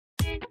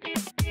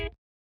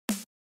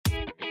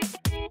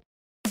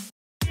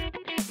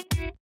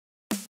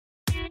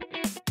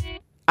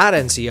At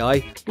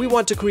NCI, we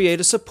want to create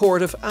a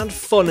supportive and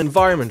fun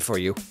environment for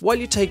you while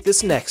you take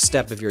this next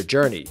step of your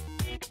journey.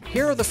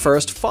 Here are the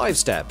first 5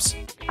 steps.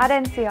 At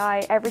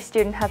NCI, every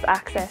student has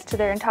access to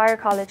their entire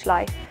college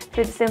life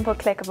through the simple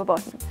click of a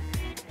button.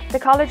 The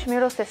College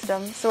Moodle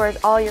system stores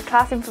all your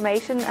class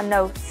information and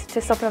notes to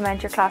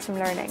supplement your classroom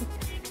learning.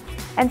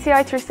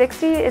 NCI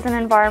 360 is an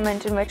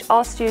environment in which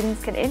all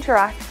students can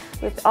interact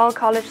with all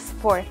college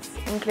supports,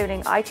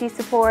 including IT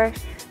support,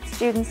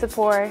 student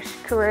support,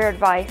 career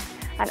advice,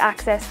 and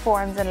access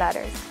forms and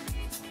letters.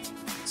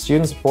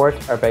 Student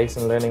support are based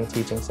in Learning and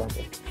Teaching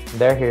Centre.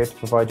 They're here to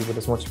provide you with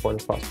as much support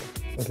as possible,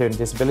 including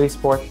disability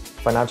support,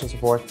 financial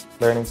support,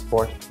 learning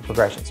support, and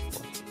progression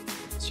support.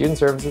 Student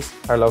services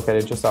are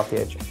located just off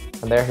the atrium,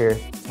 and they're here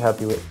to help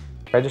you with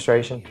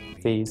registration,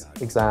 fees,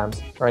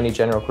 exams, or any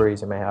general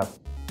queries you may have.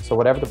 So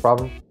whatever the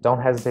problem,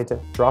 don't hesitate to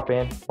drop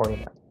in or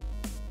email.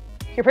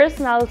 Your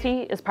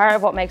personality is part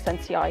of what makes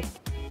NCI.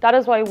 That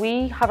is why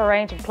we have a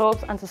range of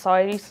clubs and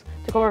societies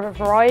to cover a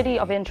variety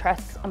of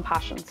interests and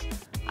passions.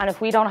 And if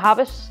we don't have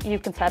it, you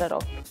can set it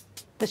up.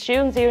 The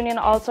Students' Union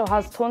also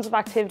has tons of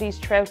activities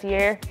throughout the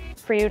year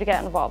for you to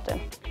get involved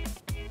in.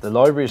 The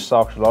library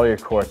stocks with all your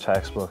core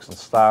textbooks, and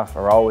staff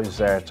are always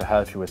there to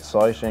help you with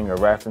citing or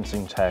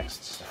referencing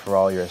texts for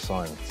all your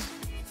assignments.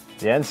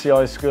 The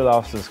NCI school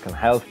offices can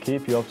help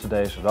keep you up to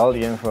date with all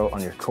the info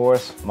on your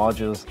course,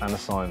 modules and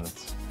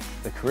assignments.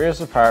 The Careers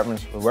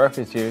Department will work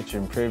with you to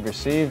improve your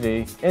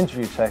CV,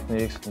 interview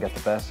techniques and get the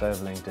best out of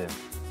LinkedIn.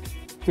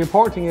 The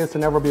important thing is to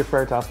never be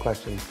afraid to ask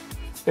questions.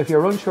 If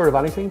you're unsure of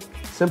anything,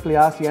 simply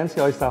ask the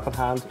NCI staff at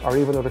hand or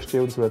even other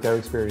students about their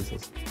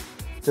experiences.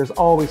 There's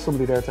always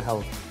somebody there to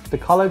help. The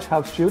college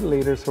have student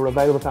leaders who are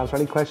available to answer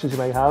any questions you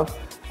may have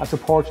and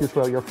support you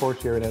throughout your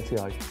first year in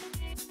NCI.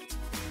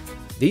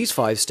 These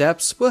 5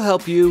 steps will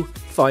help you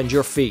find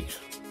your feet.